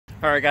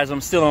Alright guys, I'm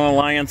still on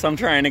Alliance. I'm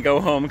trying to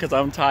go home because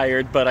I'm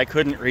tired, but I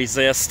couldn't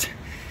resist.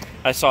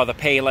 I saw the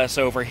Payless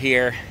over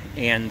here,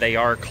 and they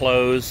are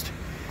closed.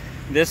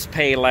 This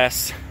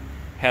Payless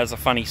has a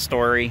funny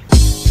story.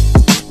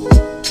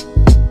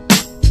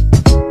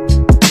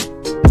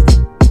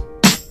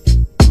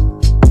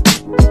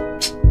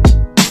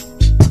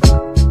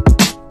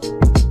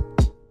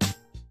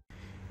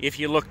 If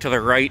you look to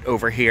the right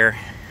over here,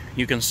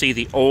 you can see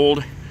the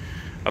old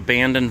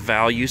abandoned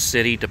Value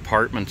City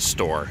department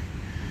store.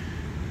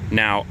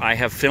 Now, I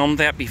have filmed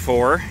that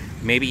before,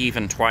 maybe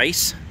even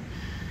twice,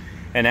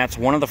 and that's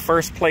one of the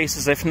first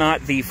places, if not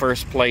the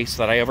first place,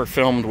 that I ever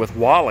filmed with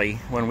Wally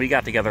when we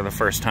got together the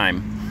first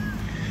time.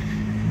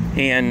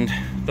 And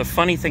the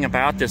funny thing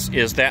about this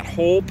is that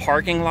whole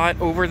parking lot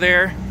over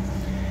there,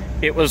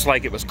 it was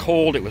like it was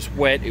cold, it was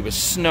wet, it was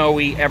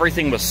snowy,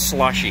 everything was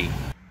slushy.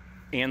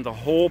 And the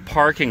whole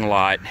parking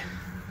lot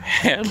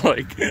had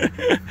like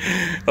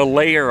a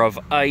layer of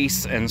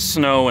ice and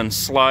snow and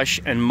slush,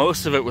 and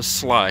most of it was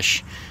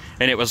slush.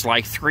 And it was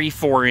like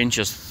 3-4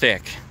 inches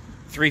thick,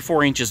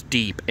 3-4 inches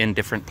deep in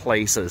different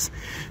places.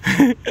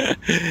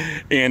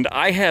 And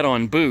I had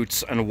on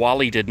boots, and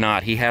Wally did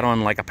not. He had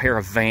on like a pair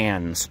of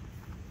Vans.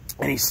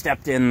 And he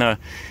stepped in the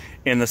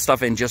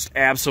stuff and just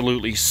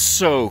absolutely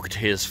soaked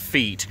his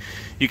feet.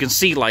 You can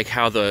see like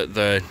how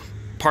the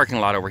parking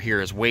lot over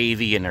here is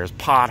wavy and there's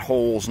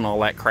potholes and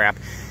all that crap.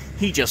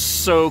 He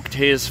just soaked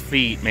his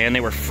feet, man. They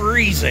were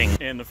freezing.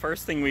 And the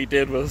first thing we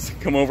did was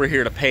come over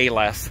here to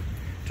Payless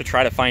to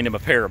try to find him a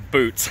pair of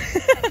boots.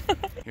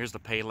 Here's the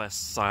Payless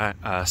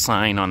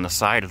sign on the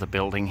side of the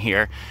building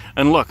here.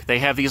 And look, they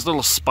have these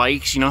little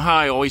spikes. You know how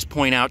I always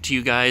point out to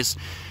you guys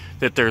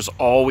that there's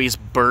always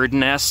bird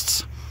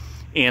nests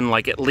in,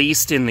 like, at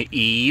least in the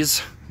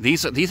E's.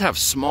 These have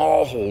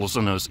small holes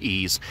in those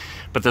E's,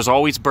 but there's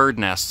always bird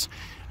nests.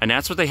 And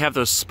that's what they have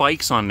those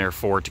spikes on there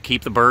for, to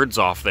keep the birds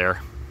off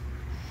there.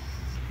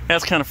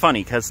 That's kind of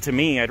funny, because to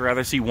me, I'd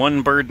rather see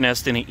one bird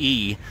nest in an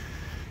E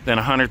than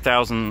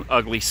 100,000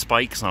 ugly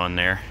spikes on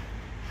there.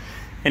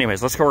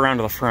 Anyways, let's go around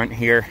to the front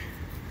here.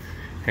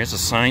 There's a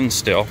sign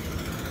still.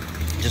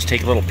 Just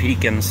take a little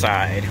peek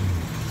inside.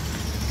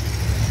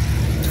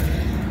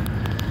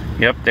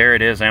 Yep, there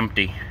it is,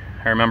 empty.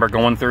 I remember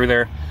going through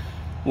there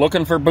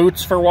looking for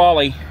boots for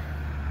Wally.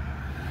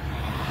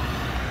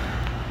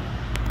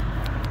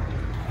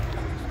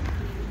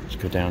 Let's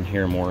go down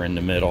here more in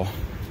the middle.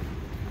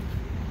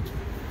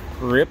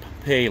 Rip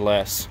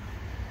Payless.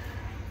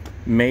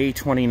 May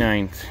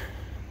 29th,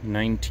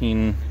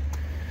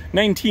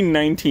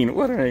 1919.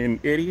 What am I, an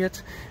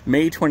idiot?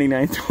 May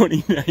 29th,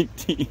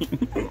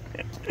 2019.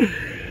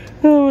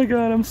 Oh my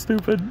god, I'm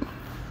stupid.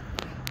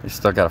 They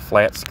still got a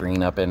flat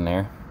screen up in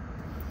there.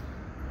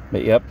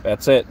 But yep,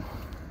 that's it.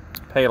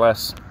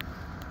 Payless.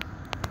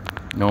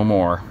 No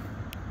more.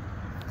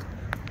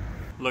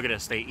 Look at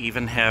this, they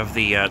even have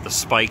the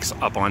spikes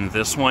up on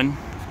this one.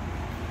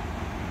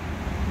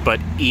 But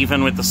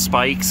even with the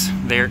spikes,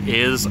 there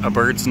is a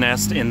bird's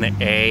nest in the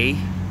A.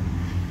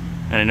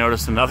 And I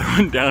noticed another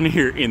one down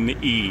here in the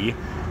E.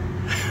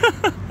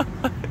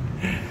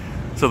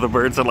 So the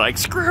birds are like,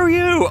 screw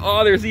you!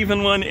 Oh, there's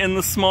even one in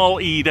the small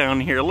E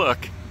down here, look.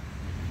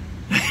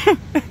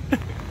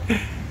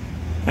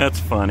 That's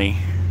funny.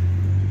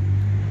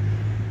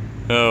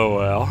 Oh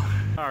well.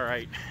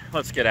 Alright,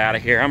 let's get out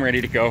of here. I'm ready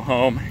to go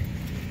home.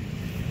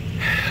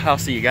 I'll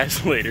see you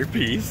guys later.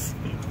 Peace.